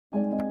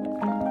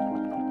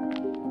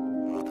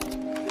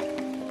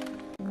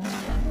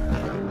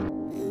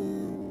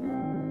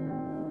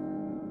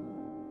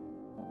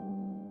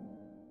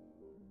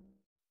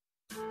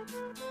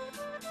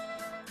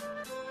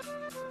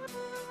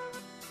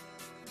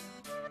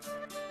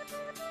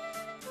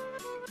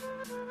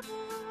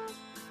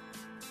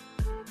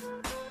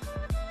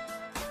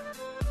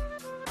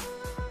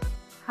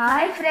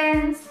Hi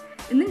friends!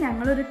 ഇന്ന്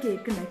ഞങ്ങളൊരു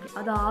cake ഉണ്ടാക്കി.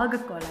 അതാകെ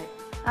കൊളായി.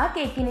 ആ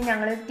കേക്കിന്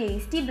ഞങ്ങളൊരു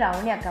ടേസ്റ്റി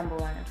ബ്രൗണി ആക്കാൻ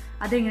പോവാണ്.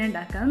 അതെങ്ങനെ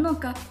ഉണ്ടാക്കാമെന്ന്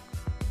നോക്കാം.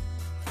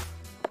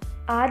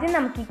 ആദ്യം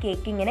നമുക്ക് ഈ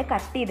കേക്ക് ഇങ്ങനെ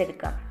കട്ട്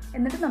ചെയ്തെടുക്കാം.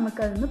 എന്നിട്ട്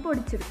നമുക്കതൊന്ന്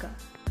പൊടിച്ചെടുക്കാം.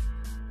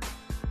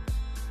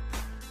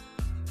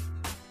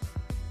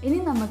 ഇനി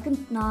നമുക്ക്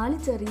 4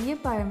 ചെറിയ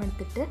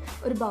പഴമെടുത്തിട്ട്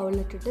ഒരു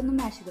ബൗളിലിട്ടിട്ട് ഒന്ന്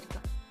മാഷ്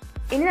ചെയ്തെടുക്കാം.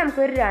 ഇനി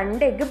നമുക്കൊരു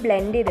 2 എഗ്ഗ്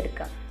ബ്ലെൻഡ്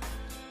ചെയ്തെടുക്കാം.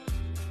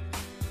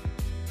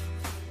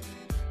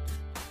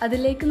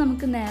 അതിലേക്ക്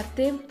നമുക്ക്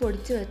നേരത്തെ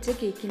പൊടിച്ച് വെച്ച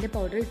കേക്കിൻ്റെ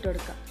പൗഡർ ഇട്ട്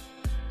കൊടുക്കാം.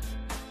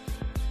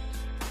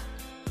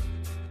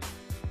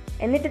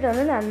 എന്നിട്ട്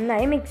ഇതൊന്ന്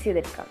നന്നായി മിക്സ്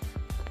ചെയ്തെടുക്കാം.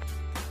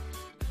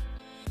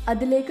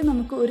 അതിലേക്ക്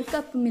നമുക്ക് 1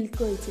 കപ്പ്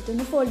മിൽക്ക് ഒഴിച്ചിട്ട്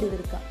ഒന്ന് ഫോൾഡ്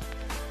ചെയ്തെടുക്കാം.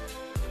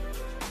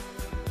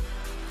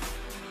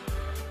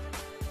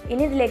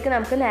 ഇനി ഇതിലേക്ക്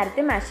നമുക്ക്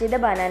നേരത്തെ മാഷ് ചെയ്ത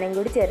ബനാനയും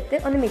കൂടി ചേർത്ത്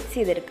ഒന്ന് മിക്സ്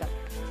ചെയ്തെടുക്കാം.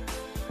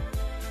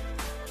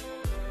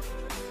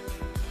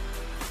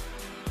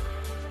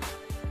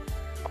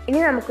 ഇനി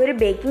നമുക്കൊരു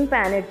ബേക്കിംഗ്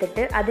പാൻ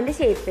എടുത്തിട്ട് അതിൻ്റെ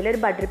ഷേപ്പിൽ ഒരു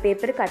ബട്ടർ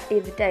പേപ്പർ കട്ട്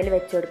ചെയ്തിട്ട് അതിൽ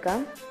വെച്ച് കൊടുക്കാം.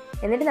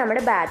 എന്നിട്ട്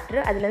നമ്മുടെ ബാറ്റർ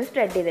അതിലൊന്ന്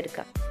സ്പ്രെഡ്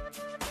ചെയ്തെടുക്കാം.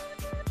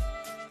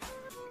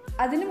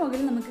 അതിന്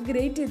മുകളിൽ നമുക്ക്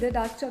ഗ്രേറ്റ് ചെയ്ത്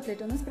ഡാർക്ക്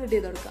ചോക്ലേറ്റ് ഒന്ന് സ്പ്രെഡ്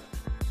ചെയ്ത് കൊടുക്കാം.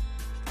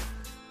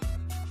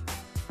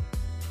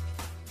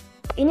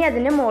 ഇനി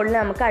അതിൻ്റെ മുകളിൽ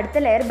നമുക്ക്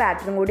അടുത്ത ലെയർ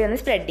ബാറ്ററും കൂടി ഒന്ന്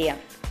സ്പ്രെഡ് ചെയ്യാം.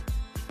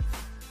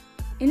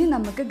 ഇനി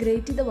നമുക്ക്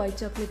ഗ്രേറ്റ് ചെയ്ത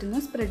വൈറ്റ് ചോക്ലേറ്റ്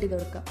ഒന്ന് സ്പ്രെഡ് ചെയ്ത്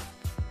കൊടുക്കാം.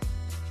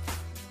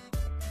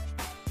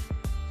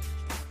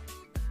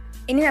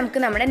 ഇനി നമുക്ക്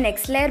നമ്മുടെ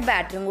നെക്സ്റ്റ് ലെയർ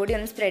ബാറ്ററും കൂടി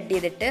ഒന്ന് സ്പ്രെഡ്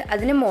ചെയ്തിട്ട്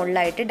അതിന്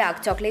മുകളിലായിട്ട്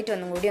ഡാർക്ക് ചോക്ലേറ്റ്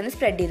ഒന്നും കൂടി ഒന്ന്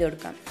സ്പ്രെഡ് ചെയ്ത്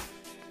കൊടുക്കാം.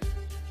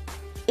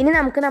 ഇനി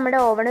നമുക്ക് നമ്മുടെ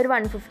ഓവൺ ഒരു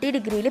 150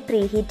 ഡിഗ്രിയിൽ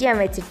പ്രീ ഹീറ്റ് ചെയ്യാൻ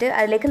വെച്ചിട്ട്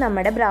അതിലേക്ക്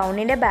നമ്മുടെ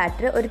ബ്രൗണിൻ്റെ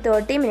ബാറ്റർ ഒരു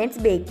 30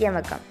 മിനിറ്റ്സ് ബേക്ക് ചെയ്യാൻ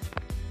വെക്കാം.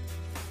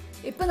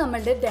 ഇപ്പോൾ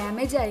നമ്മളുടെ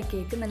ഡാമേജ് ആയ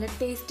കേക്ക് നല്ല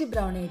ടേസ്റ്റി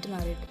ബ്രൗണി ആയിട്ട്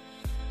മാറിയിട്ട്